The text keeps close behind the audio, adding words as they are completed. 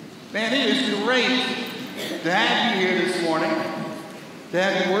Man, it is great to have you here this morning, to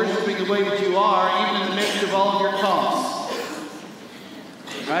have you worshiping the way that you are, even in the midst of all of your costs.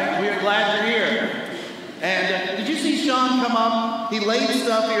 Right? We are glad you're here. And did you see Sean come up? He laid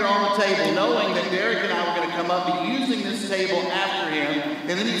stuff here on the table, knowing that Derek and I were going to come up and using this table after him.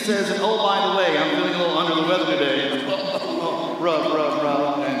 And then he says, oh, by the way, I'm feeling a little under the weather today.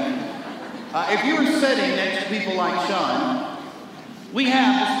 Rub. And if you were sitting next to people like Sean, we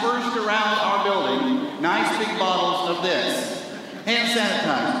have dispersed around our building nice big bottles of this, hand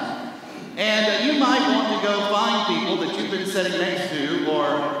sanitizer. And you might want to go find people that you've been sitting next to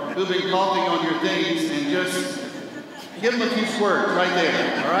or who've been coughing on your things and just give them a few squirts right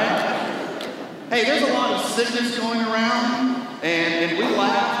there, all right? Hey, there's a lot of sickness going around, and we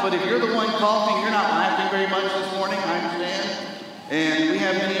laugh, but if you're the one coughing, you're not laughing very much this morning, I understand. And we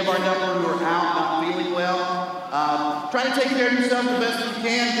have many of our number who are out, not feeling well. Try to take care of yourself the best you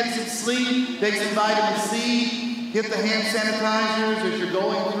can. Get some sleep, take some vitamin C, hit the hand sanitizers as you're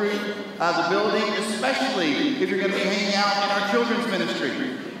going through the building, especially if you're going to be hanging out in our children's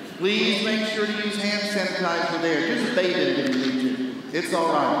ministry. Please make sure to use hand sanitizer there. Just bathe it if you need to. It's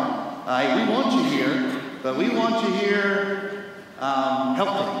all right. We want you here, but we want you here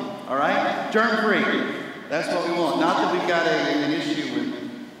healthy, all right? Germ-free. That's what we want. Not that we've got an issue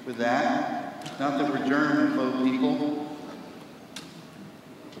with that. Not that we're germ-phobe people.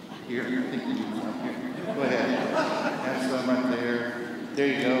 Here, I think you need some here. Go ahead. Have some right there. There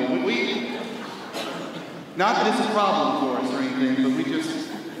you go. Not that it's a problem for us or anything, but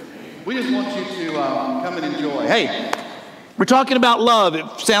we just want you to come and enjoy. Hey, we're talking about love. It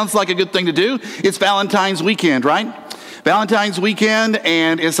sounds like a good thing to do. It's Valentine's weekend, right? Valentine's weekend,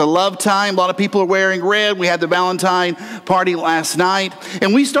 and it's a love time. A lot of people are wearing red. We had the Valentine party last night.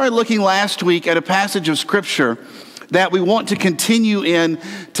 And we started looking last week at a passage of Scripture that we want to continue in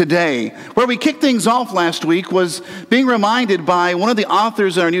today. Where we kicked things off last week was being reminded by one of the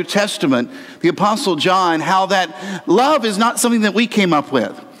authors in our New Testament, the Apostle John, how that love is not something that we came up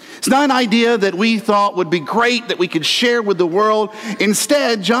with. It's not an idea that we thought would be great, that we could share with the world.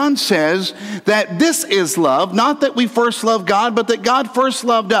 Instead, John says that this is love, not that we first loved God, but that God first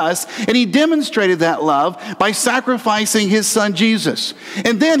loved us, and he demonstrated that love by sacrificing his son Jesus.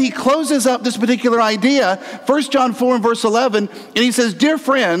 And then he closes up this particular idea, 1 John 4 and verse 11, and he says, dear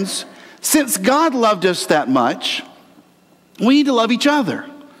friends, since God loved us that much, we need to love each other.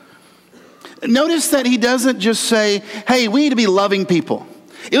 Notice that he doesn't just say, hey, we need to be loving people.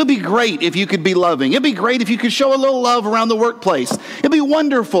 It would be great if you could be loving. It'd be great if you could show a little love around the workplace. It'd be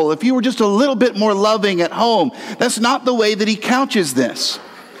wonderful if you were just a little bit more loving at home. That's not the way that he couches this.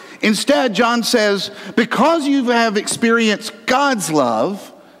 Instead, John says, because you have experienced God's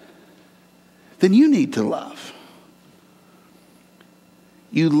love, then you need to love.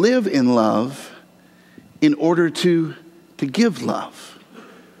 You live in love in order to give love.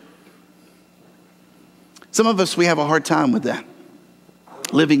 Some of us, we have a hard time with that.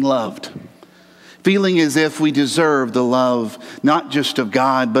 Living loved, feeling as if we deserve the love, not just of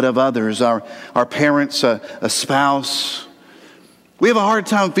God, but of others, our parents, a spouse. We have a hard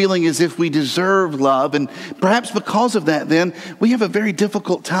time feeling as if we deserve love, and perhaps because of that, then, we have a very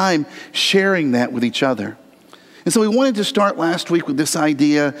difficult time sharing that with each other. And so we wanted to start last week with this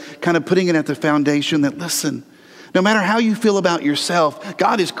idea, kind of putting it at the foundation that, listen, no matter how you feel about yourself,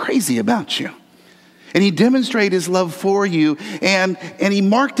 God is crazy about you. And he demonstrated his love for you, and he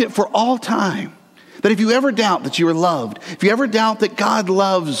marked it for all time. That if you ever doubt that you are loved, if you ever doubt that God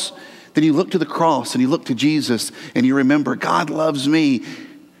loves, then you look to the cross and you look to Jesus and you remember, God loves me.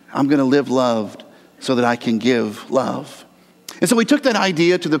 I'm going to live loved so that I can give love. And so we took that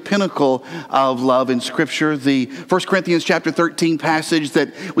idea to the pinnacle of love in Scripture, the 1 Corinthians chapter 13 passage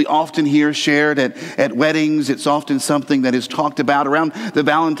that we often hear shared at weddings. It's often something that is talked about around the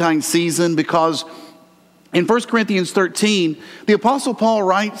Valentine's season because in 1 Corinthians 13, the Apostle Paul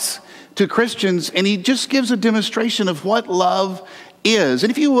writes to Christians, and he just gives a demonstration of what love is.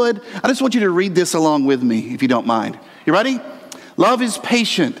 And if you would, I just want you to read this along with me, if you don't mind. You ready? Love is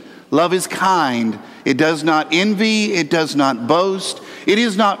patient. Love is kind. It does not envy. It does not boast. It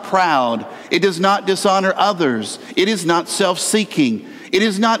is not proud. It does not dishonor others. It is not self-seeking. It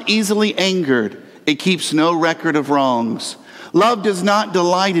is not easily angered. It keeps no record of wrongs. Love does not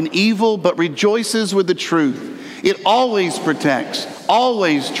delight in evil, but rejoices with the truth. It always protects,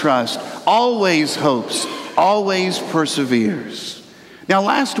 always trusts, always hopes, always perseveres. Now,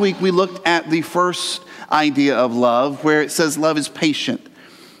 last week we looked at the first idea of love, where it says love is patient.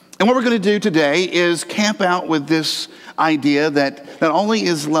 And what we're going to do today is camp out with this idea that not only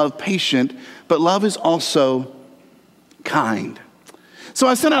is love patient, but love is also kind. So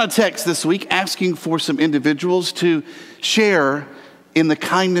I sent out a text this week asking for some individuals to share in the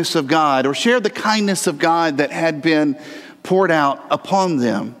kindness of God, or share the kindness of God that had been poured out upon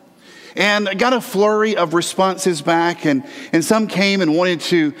them. And I got a flurry of responses back, and some came and wanted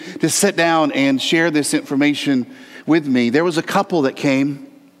to sit down and share this information with me. There was a couple that came.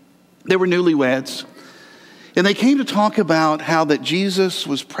 They were newlyweds, and they came to talk about how that Jesus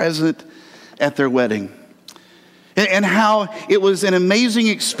was present at their wedding. And how it was an amazing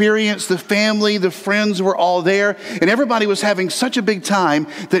experience. The family, the friends were all there, and everybody was having such a big time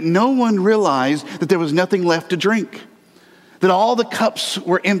that no one realized that there was nothing left to drink, that all the cups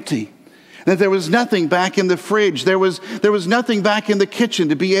were empty, that there was nothing back in the fridge. There was nothing back in the kitchen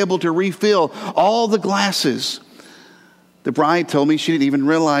to be able to refill all the glasses. The bride told me she didn't even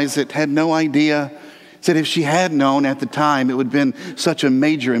realize it, had no idea. Said if she had known at the time, it would have been such a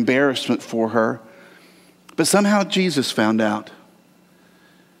major embarrassment for her. But somehow Jesus found out.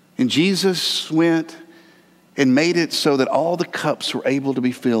 And Jesus went and made it so that all the cups were able to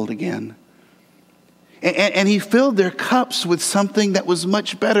be filled again. And he filled their cups with something that was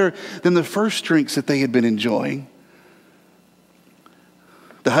much better than the first drinks that they had been enjoying.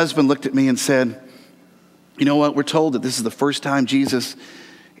 The husband looked at me and said, "You know what? We're told that this is the first time Jesus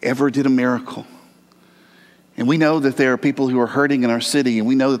ever did a miracle. And we know that there are people who are hurting in our city, and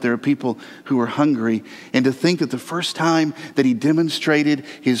we know that there are people who are hungry. And to think that the first time that he demonstrated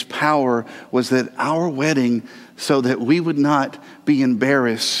his power was at our wedding so that we would not be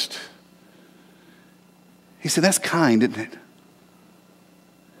embarrassed." He said, "That's kind, isn't it?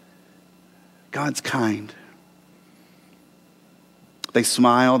 God's kind." They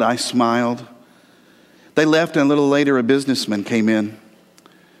smiled. I smiled. They left, and a little later, a businessman came in.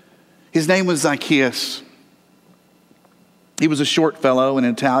 His name was Zacchaeus. He was a short fellow in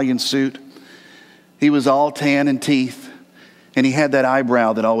an Italian suit. He was all tan and teeth, and he had that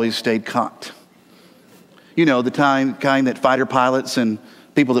eyebrow that always stayed cocked. You know, the kind that fighter pilots and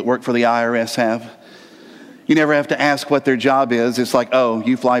people that work for the IRS have. You never have to ask what their job is. It's like, oh,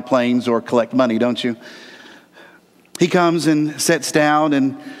 you fly planes or collect money, don't you? He comes and sits down,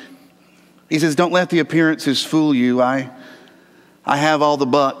 and he says, "Don't let the appearances fool you. I have all the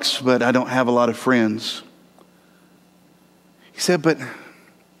bucks, but I don't have a lot of friends." He said, "But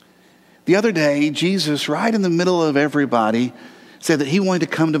the other day, Jesus, right in the middle of everybody, said that he wanted to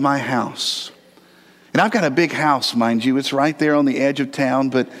come to my house. And I've got a big house, mind you. It's right there on the edge of town,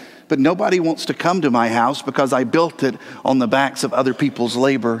 but nobody wants to come to my house because I built it on the backs of other people's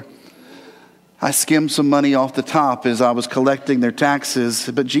labor. I skimmed some money off the top as I was collecting their taxes.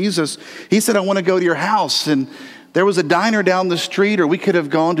 But Jesus, he said, I want to go to your house. And there was a diner down the street, or we could have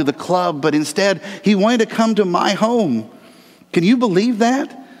gone to the club, but instead he wanted to come to my home. Can you believe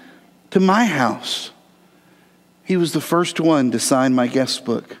that? To my house. He was the first one to sign my guest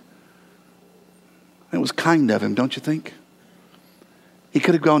book. It was kind of him, don't you think? He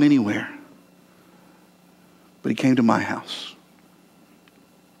could have gone anywhere, but he came to my house.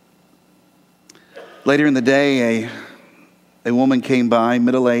 Later in the day, a woman came by,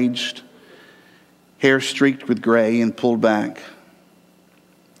 middle-aged, hair streaked with gray and pulled back.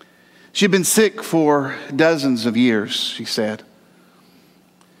 She'd been sick for dozens of years, she said.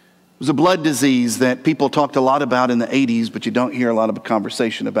 It was a blood disease that people talked a lot about in the 80s, but you don't hear a lot of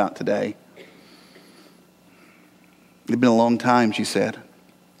conversation about today. It had been a long time, she said.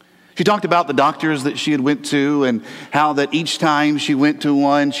 She talked about the doctors that she had went to and how that each time she went to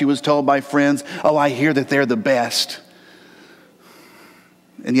one, she was told by friends, oh, I hear that they're the best.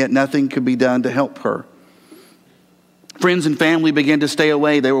 And yet nothing could be done to help her. Friends and family began to stay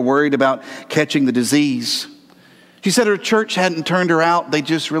away. They were worried about catching the disease. She said her church hadn't turned her out. They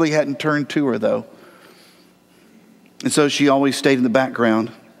just really hadn't turned to her, though. And so she always stayed in the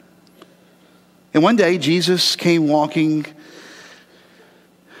background. And one day, Jesus came walking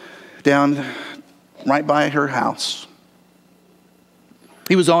down right by her house.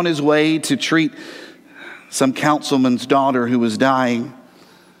 He was on his way to treat some councilman's daughter who was dying.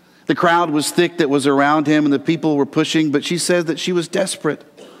 The crowd was thick that was around him, and the people were pushing, but she said that she was desperate.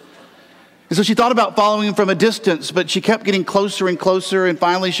 And so she thought about following him from a distance, but she kept getting closer and closer, and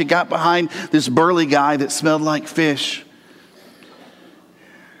finally she got behind this burly guy that smelled like fish.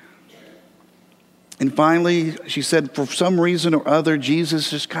 And finally, she said, for some reason or other,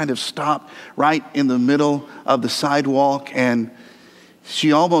 Jesus just kind of stopped right in the middle of the sidewalk, and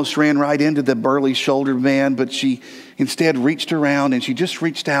she almost ran right into the burly-shouldered man, but she instead reached around, and she just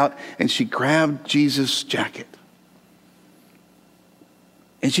reached out, and she grabbed Jesus' jacket.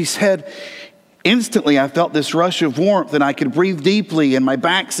 And she said, instantly I felt this rush of warmth, and I could breathe deeply, and my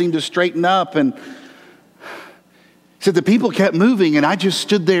back seemed to straighten up, and He said the people kept moving and I just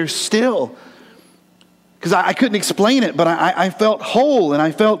stood there still. Because I couldn't explain it, but I felt whole and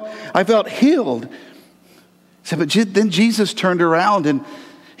I felt healed. He said, but then Jesus turned around and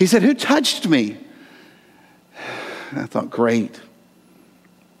he said, who touched me? And I thought, great.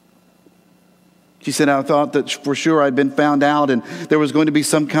 She said, I thought that for sure I'd been found out and there was going to be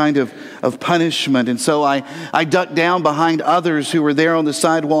some kind of punishment. And so I ducked down behind others who were there on the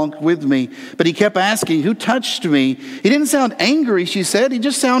sidewalk with me. But he kept asking, who touched me? He didn't sound angry, she said. He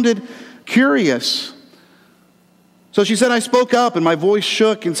just sounded curious. So she said, I spoke up and my voice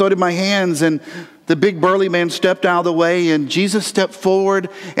shook and so did my hands. And the big burly man stepped out of the way and Jesus stepped forward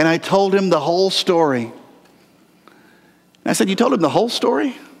and I told him the whole story. And I said, you told him the whole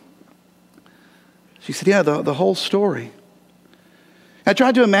story? She said, yeah, the whole story. I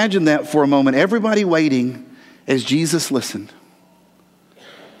tried to imagine that for a moment. Everybody waiting as Jesus listened.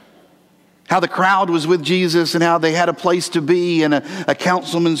 How the crowd was with Jesus and how they had a place to be and a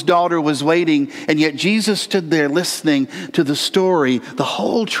councilman's daughter was waiting. And yet Jesus stood there listening to the story, the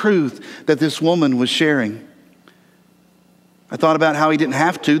whole truth that this woman was sharing. I thought about how he didn't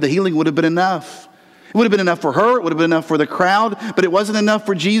have to. The healing would have been enough. It would have been enough for her. It would have been enough for the crowd. But it wasn't enough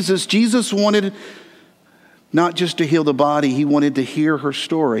for Jesus. Jesus wanted not just to heal the body. He wanted to hear her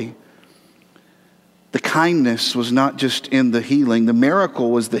story. The kindness was not just in the healing. The miracle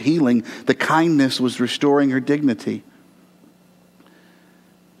was the healing. The kindness was restoring her dignity.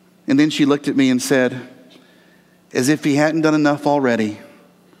 And then she looked at me and said, as if he hadn't done enough already,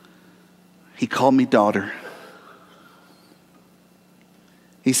 he called me daughter.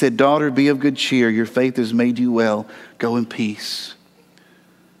 He said, daughter, be of good cheer. Your faith has made you well. Go in peace.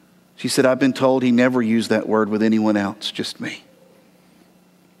 She said, I've been told he never used that word with anyone else, just me.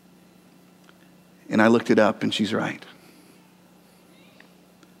 And I looked it up and she's right.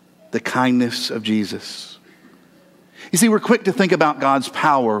 The kindness of Jesus. You see, we're quick to think about God's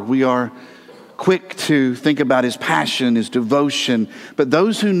power. We are quick to think about his passion, his devotion. But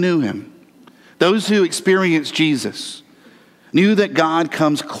those who knew him, those who experienced Jesus, knew that God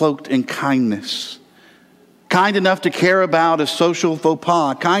comes cloaked in kindness. Kind enough to care about a social faux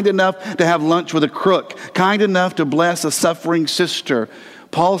pas. Kind enough to have lunch with a crook. Kind enough to bless a suffering sister.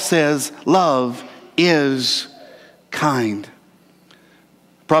 Paul says, love is kind.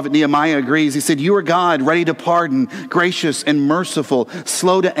 Prophet Nehemiah agrees. He said, you are God, ready to pardon, gracious and merciful,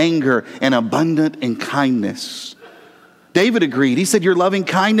 slow to anger, and abundant in kindness. David agreed. He said, your loving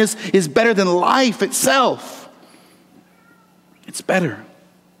kindness is better than life itself. It's better.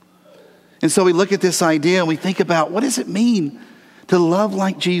 And so we look at this idea and we think about, what does it mean to love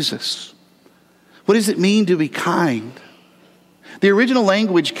like Jesus? What does it mean to be kind? The original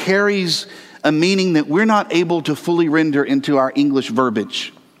language carries a meaning that we're not able to fully render into our English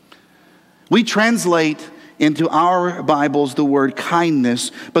verbiage. We translate into our Bibles the word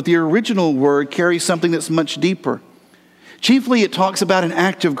kindness, but the original word carries something that's much deeper. Chiefly, it talks about an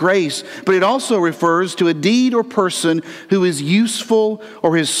act of grace, but it also refers to a deed or person who is useful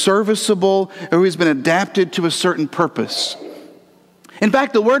or is serviceable or who has been adapted to a certain purpose. In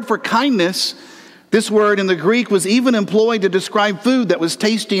fact, the word for kindness, this word in the Greek, was even employed to describe food that was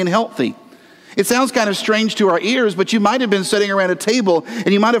tasty and healthy. It sounds kind of strange to our ears, but you might have been sitting around a table and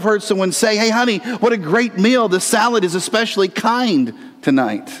you might have heard someone say, hey, honey, what a great meal. The salad is especially kind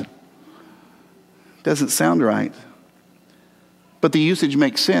tonight. Doesn't sound right. But the usage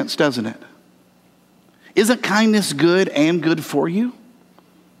makes sense, doesn't it? Isn't kindness good and good for you?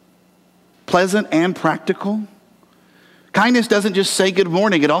 Pleasant and practical? Kindness doesn't just say good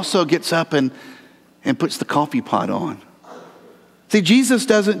morning. It also gets up and puts the coffee pot on. See, Jesus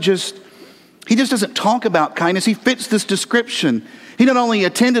doesn't just talk about kindness. He fits this description. He not only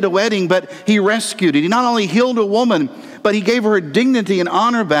attended a wedding, but he rescued it. He not only healed a woman, but he gave her dignity and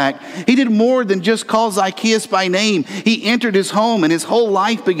honor back. He did more than just call Zacchaeus by name. He entered his home and his whole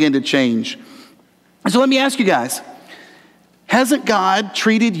life began to change. And so let me ask you guys, hasn't God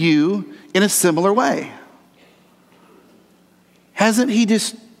treated you in a similar way? Hasn't he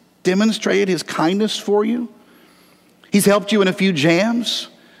just demonstrated his kindness for you? He's helped you in a few jams.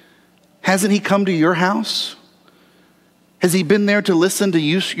 Hasn't he come to your house? Has he been there to listen to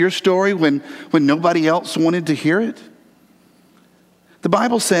your story when nobody else wanted to hear it? The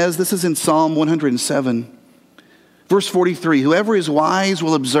Bible says, this is in Psalm 107, verse 43, whoever is wise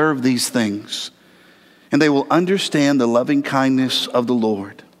will observe these things, and they will understand the loving kindness of the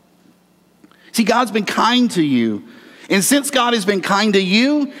Lord. See, God's been kind to you. And since God has been kind to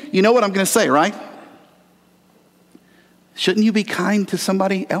you, you know what I'm going to say, right? Shouldn't you be kind to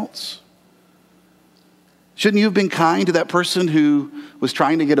somebody else? Shouldn't you have been kind to that person who was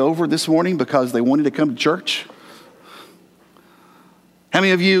trying to get over this morning because they wanted to come to church? How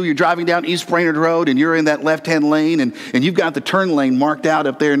many of you, you're driving down East Brainerd Road and you're in that left-hand lane and you've got the turn lane marked out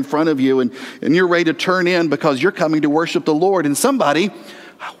up there in front of you and you're ready to turn in because you're coming to worship the Lord, and somebody,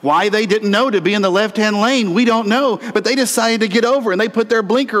 why they didn't know to be in the left-hand lane, we don't know, but they decided to get over and they put their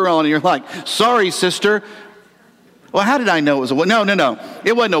blinker on and you're like, sorry, sister. Well, how did I know it was a woman? No.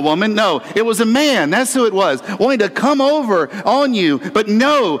 It wasn't a woman. No, it was a man. That's who it was. Wanting to come over on you. But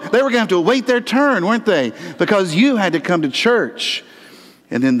no, they were going to have to wait their turn, weren't they? Because you had to come to church.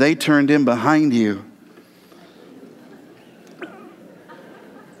 And then they turned in behind you.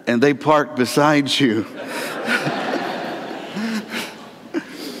 And they parked beside you.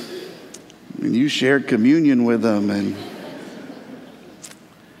 And you shared communion with them. And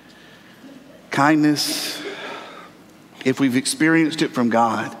kindness, if we've experienced it from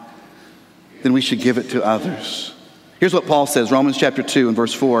God, then we should give it to others. Here's what Paul says, Romans chapter 2 and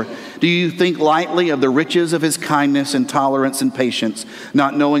verse 4. Do you think lightly of the riches of his kindness and tolerance and patience,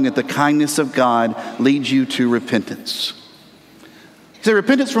 not knowing that the kindness of God leads you to repentance? You say,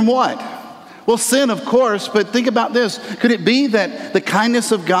 repentance from what? Well, sin, of course, but think about this. Could it be that the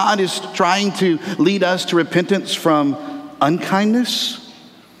kindness of God is trying to lead us to repentance from unkindness?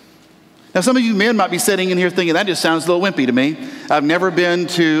 Now, some of you men might be sitting in here thinking, that just sounds a little wimpy to me. I've never been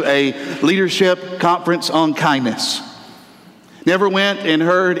to a leadership conference on kindness. Never went and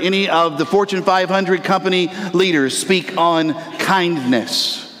heard any of the Fortune 500 company leaders speak on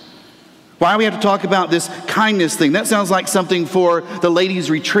kindness. Why do we have to talk about this kindness thing? That sounds like something for the ladies'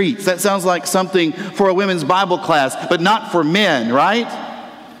 retreats. That sounds like something for a women's Bible class, but not for men, right?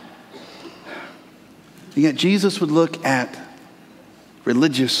 And yet Jesus would look at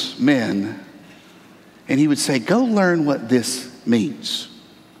religious men and he would say, go learn what this means.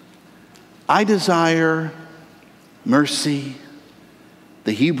 I desire mercy.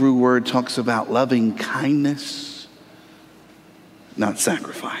 The Hebrew word talks about loving kindness, not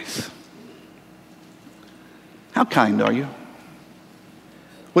sacrifice. How kind are you?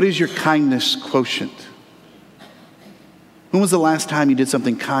 What is your kindness quotient? When was the last time you did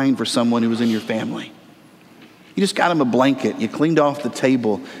something kind for someone who was in your family? You just got them a blanket. You cleaned off the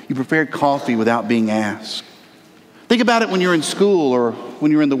table. You prepared coffee without being asked. Think about it when you're in school or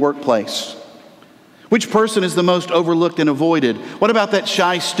when you're in the workplace. Which person is the most overlooked and avoided? What about that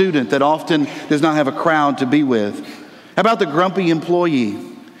shy student that often does not have a crowd to be with? How about the grumpy employee?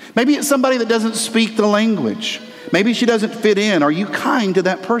 Maybe it's somebody that doesn't speak the language. Maybe she doesn't fit in. Are you kind to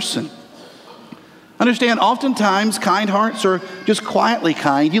that person? Understand, oftentimes kind hearts are just quietly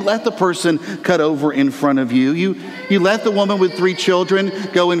kind. You let the person cut over in front of you. You let the woman with 3 children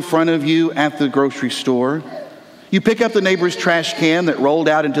go in front of you at the grocery store. You pick up the neighbor's trash can that rolled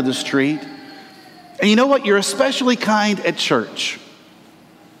out into the street. And you know what? You're especially kind at church.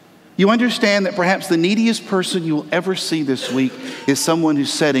 You understand that perhaps the neediest person you will ever see this week is someone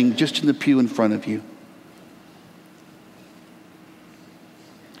who's sitting just in the pew in front of you.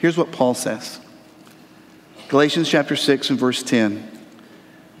 Here's what Paul says. Galatians chapter 6 and verse 10.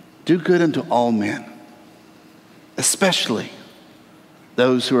 Do good unto all men, especially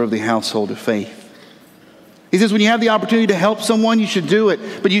those who are of the household of faith. He says when you have the opportunity to help someone, you should do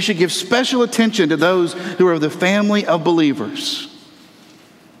it, but you should give special attention to those who are of the family of believers.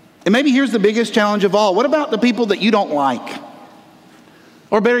 And maybe here's the biggest challenge of all. What about the people that you don't like?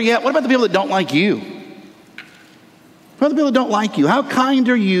 Or better yet, what about the people that don't like you? What about the people that don't like you? How kind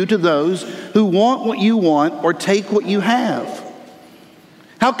are you to those who want what you want or take what you have?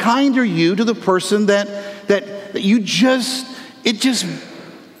 How kind are you to the person that you just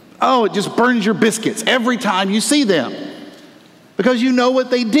burns your biscuits every time you see them? Because you know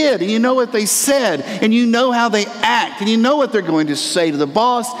what they did, and you know what they said, and you know how they act, and you know what they're going to say to the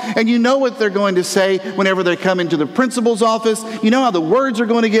boss, and you know what they're going to say whenever they come into the principal's office. You know how the words are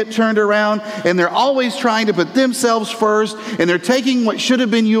going to get turned around, and they're always trying to put themselves first, and they're taking what should have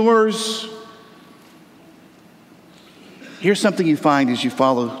been yours. Here's something you find as you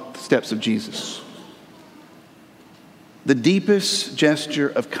follow the steps of Jesus. The deepest gesture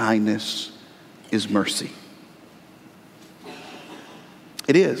of kindness is mercy.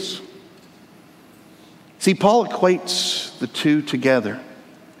 It is. See, Paul equates the two together.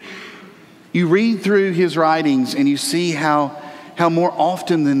 You read through his writings and you see how more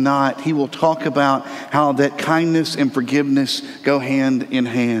often than not he will talk about how that kindness and forgiveness go hand in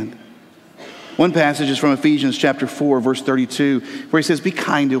hand. One passage is from Ephesians chapter 4, verse 32, where he says, be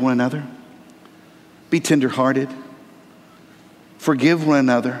kind to one another. Be tenderhearted. Forgive one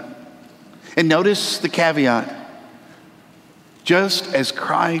another. And notice the caveat. Just as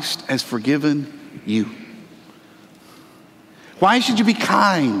Christ has forgiven you. Why should you be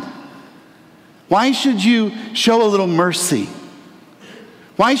kind? Why should you show a little mercy?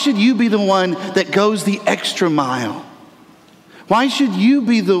 Why should you be the one that goes the extra mile? Why should you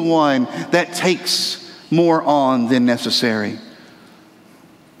be the one that takes more on than necessary?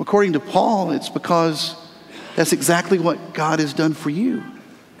 According to Paul, it's because that's exactly what God has done for you.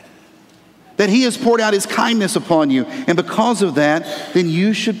 That he has poured out his kindness upon you. And because of that, then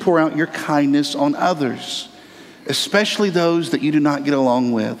you should pour out your kindness on others, especially those that you do not get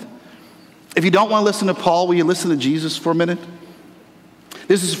along with. If you don't want to listen to Paul, will you listen to Jesus for a minute?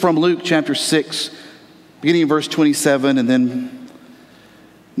 This is from Luke chapter 6, beginning in verse 27 and then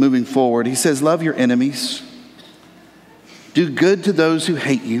moving forward. He says, love your enemies. Do good to those who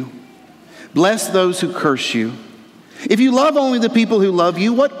hate you. Bless those who curse you. If you love only the people who love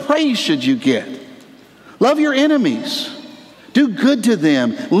you, what praise should you get? Love your enemies. Do good to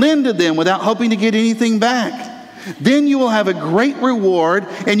them. Lend to them without hoping to get anything back. Then you will have a great reward,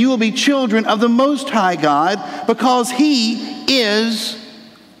 and you will be children of the Most High God, because he is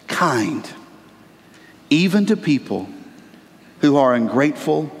kind, even to people who are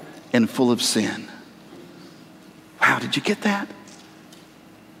ungrateful and full of sin. Wow, did you get that?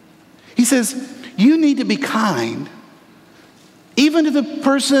 He says, you need to be kind, even to the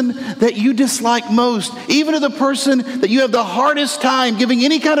person that you dislike most, even to the person that you have the hardest time giving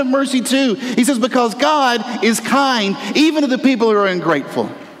any kind of mercy to. He says, because God is kind, even to the people who are ungrateful,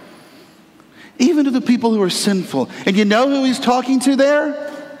 even to the people who are sinful. And you know who he's talking to there?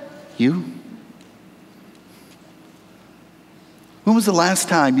 You. When was the last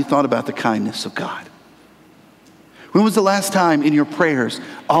time you thought about the kindness of God? When was the last time in your prayers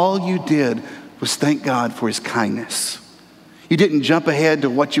all you did was thank God for his kindness? You didn't jump ahead to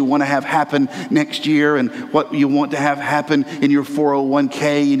what you want to have happen next year and what you want to have happen in your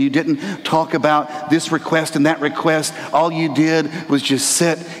 401k, and you didn't talk about this request and that request. All you did was just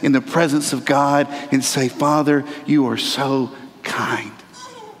sit in the presence of God and say, Father, you are so kind.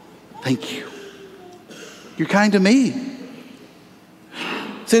 Thank you. You're kind to me.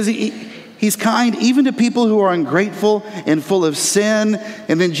 It says he's kind even to people who are ungrateful and full of sin.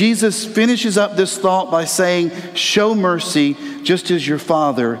 And then Jesus finishes up this thought by saying, show mercy just as your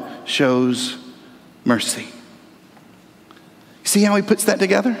Father shows mercy. See how he puts that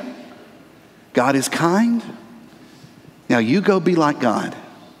together? God is kind. Now you go be like God,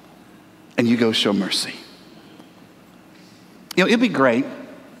 and you go show mercy. You know, it'd be great.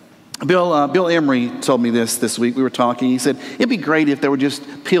 Bill Emery told me this week. We were talking. He said, it'd be great if there were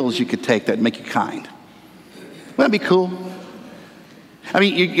just pills you could take that make you kind. Wouldn't that be cool? I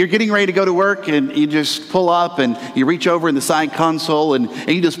mean, you're getting ready to go to work, and you just pull up, and you reach over in the side console, and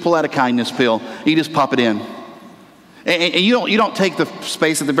you just pull out a kindness pill. You just pop it in. And you don't take the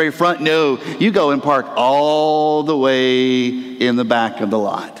space at the very front. No, you go and park all the way in the back of the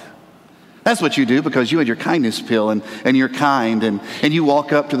lot. That's what you do because you had your kindness pill and you're kind, and you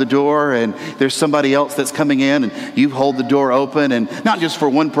walk up to the door and there's somebody else that's coming in, and you hold the door open, and not just for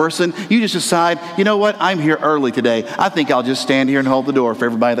one person. You just decide, you know what, I'm here early today. I think I'll just stand here and hold the door for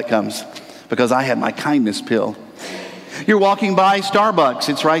everybody that comes because I had my kindness pill. You're walking by Starbucks,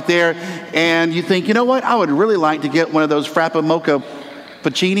 it's right there, and you think, you know what, I would really like to get one of those Frappa Mocha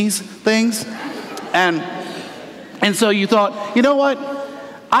Paccinis things. And so you thought, you know what,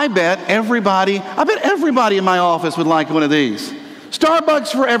 I bet everybody in my office would like one of these. Starbucks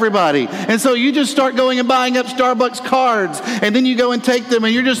for everybody. And so you just start going and buying up Starbucks cards, and then you go and take them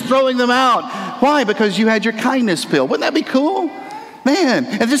and you're just throwing them out. Why? Because you had your kindness pill. Wouldn't that be cool? Man,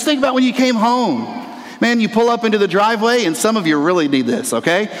 and just think about when you came home. Man, you pull up into the driveway, and some of you really need this,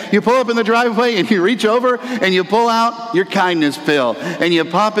 okay? You pull up in the driveway and you reach over and you pull out your kindness pill and you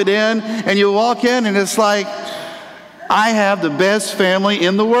pop it in and you walk in, and it's like, I have the best family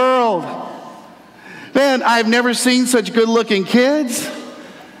in the world. Man, I've never seen such good-looking kids.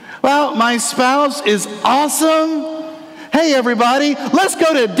 Well, my spouse is awesome. Hey, everybody, let's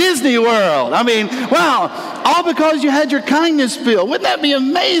go to Disney World. I mean, wow, all because you had your kindness pill. Wouldn't that be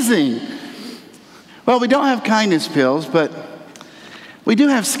amazing? Well, we don't have kindness pills, but we do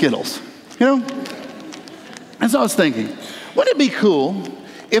have Skittles, you know? That's what I was thinking. Wouldn't it be cool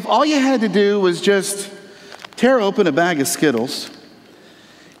if all you had to do was just tear open a bag of Skittles,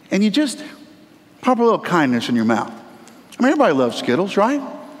 and you just pop a little kindness in your mouth. I mean, everybody loves Skittles, right?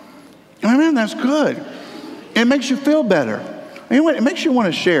 I mean, man, that's good. And it makes you feel better. It makes you want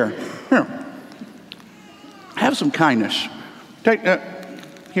to share. Here, have some kindness.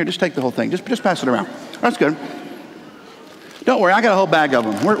 Here, just take the whole thing. Just pass it around. That's good. Don't worry, I got a whole bag of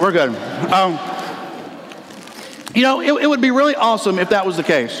them. We're good. You know, it would be really awesome if that was the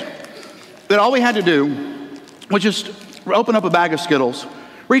case. That all we had to do was just open up a bag of Skittles,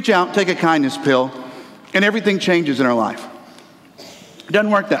 reach out, take a kindness pill, and everything changes in our life. It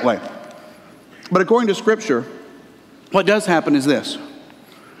doesn't work that way. But according to Scripture, what does happen is this.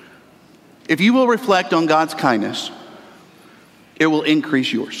 If you will reflect on God's kindness, it will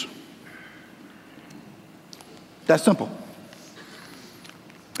increase yours. That's simple.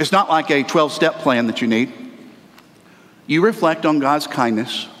 It's not like a 12-step plan that you need. You reflect on God's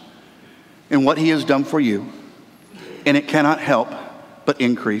kindness and what He has done for you, and it cannot help but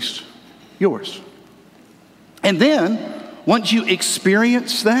increase yours. And then, once you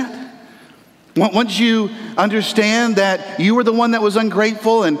experience that, once you understand that you were the one that was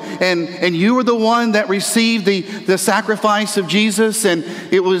ungrateful and you were the one that received the sacrifice of Jesus, and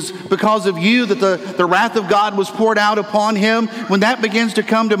it was because of you that the wrath of God was poured out upon Him, when that begins to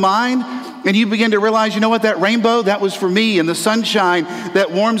come to mind and you begin to realize, you know what, that rainbow, that was for me, and the sunshine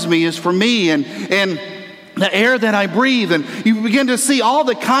that warms me is for me, and the air that I breathe, and you begin to see all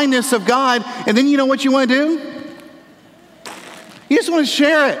the kindness of God, and then you know what you want to do? You just want to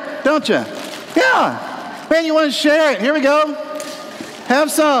share it, don't you? Yeah, man, you want to share it. Here we go.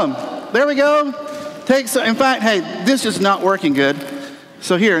 Have some. There we go. Take some. In fact, hey, this is not working good.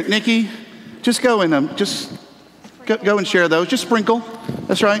 So here, Nikki, just go in them. Just go and share those. Just sprinkle.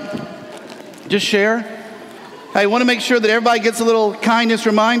 That's right. Just share. Hey, want to make sure that everybody gets a little kindness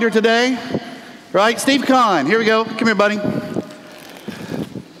reminder today. Right? Steve Kahn, here we go. Come here, buddy. Here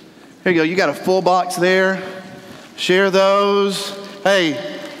you go. You got a full box there. Share those. Hey,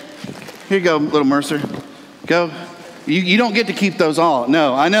 here you go, little Mercer. Go. You don't get to keep those all.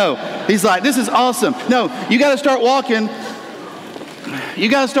 No, I know. He's like, this is awesome. No, you got to start walking. You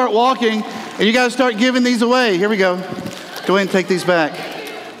got to start walking, and you got to start giving these away. Here we go. Go ahead and take these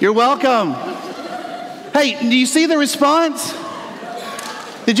back. You're welcome. Hey, do you see the response?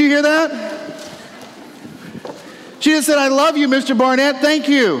 Did you hear that? She just said, I love you, Mr. Barnett. Thank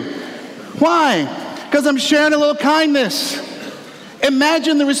you. Why? Because I'm sharing a little kindness.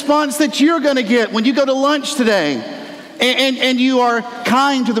 Imagine the response that you're going to get when you go to lunch today and you are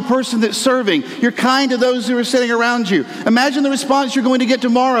kind to the person that's serving. You're kind to those who are sitting around you. Imagine the response you're going to get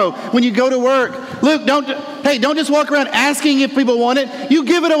tomorrow when you go to work. Luke, don't just walk around asking if people want it. You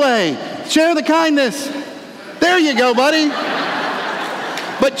give it away. Share the kindness. There you go, buddy.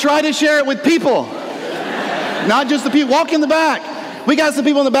 But try to share it with people. Not just the people. Walk in the back. We got some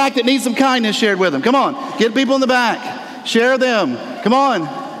people in the back that need some kindness shared with them. Come on. Get people in the back. Share them. Come on.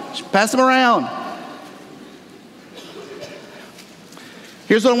 Pass them around.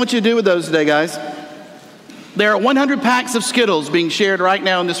 Here's what I want you to do with those today, guys. There are 100 packs of Skittles being shared right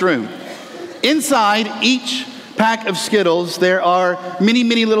now in this room. Inside each pack of Skittles, there are many,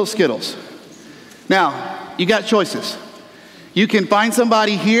 many little Skittles. Now, you got choices. You can find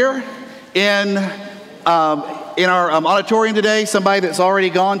somebody here in our auditorium today, somebody that's already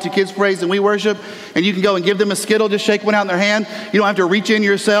gone to Kids Praise and We Worship, and you can go and give them a Skittle. Just shake one out in their hand. You don't have to reach in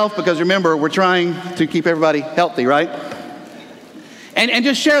yourself, because remember, we're trying to keep everybody healthy, right? And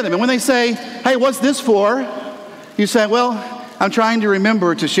just share them. And when they say, hey, what's this for? You say, well, I'm trying to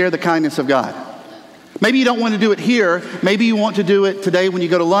remember to share the kindness of God. Maybe you don't want to do it here. Maybe you want to do it today when you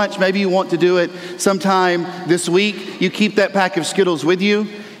go to lunch. Maybe you want to do it sometime this week. You keep that pack of Skittles with you,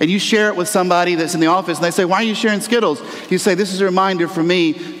 and you share it with somebody that's in the office, and they say, why are you sharing Skittles? You say, this is a reminder for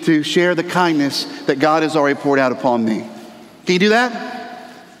me to share the kindness that God has already poured out upon me. Can you do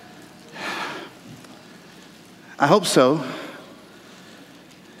that? I hope so.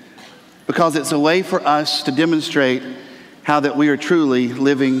 Because it's a way for us to demonstrate how that we are truly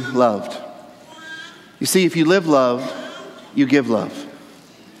living loved. You see, if you live loved, you give love.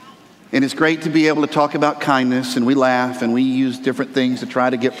 And it's great to be able to talk about kindness, and we laugh and we use different things to try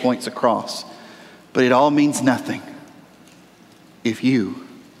to get points across. But it all means nothing if you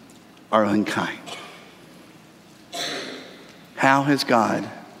are unkind. How has God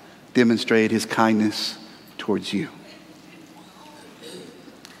demonstrated His kindness towards you?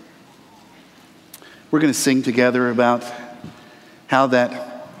 We're going to sing together about how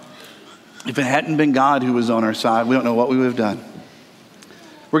that if it hadn't been God who was on our side, we don't know what we would have done.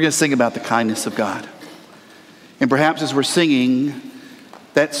 We're going to sing about the kindness of God. And perhaps as we're singing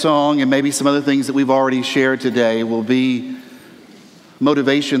that song, and maybe some other things that we've already shared today, will be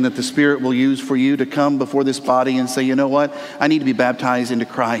motivation that the Spirit will use for you to come before this body and say, you know what? I need to be baptized into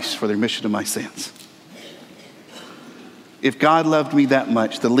Christ for the remission of my sins. If God loved me that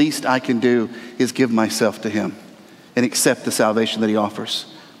much, the least I can do is give myself to Him and accept the salvation that He offers,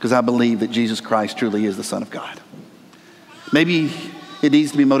 because I believe that Jesus Christ truly is the Son of God. Maybe it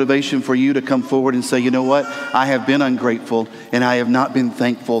needs to be motivation for you to come forward and say, you know what? I have been ungrateful and I have not been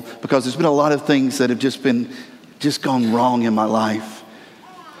thankful, because there's been a lot of things that have just gone wrong in my life.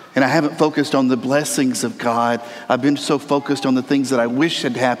 And I haven't focused on the blessings of God. I've been so focused on the things that I wish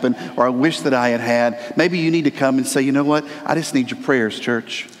had happened or I wish that I had had. Maybe you need to come and say, you know what? I just need your prayers,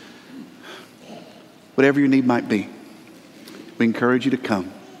 church. Whatever your need might be, we encourage you to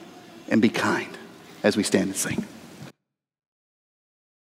come and be kind as we stand and sing.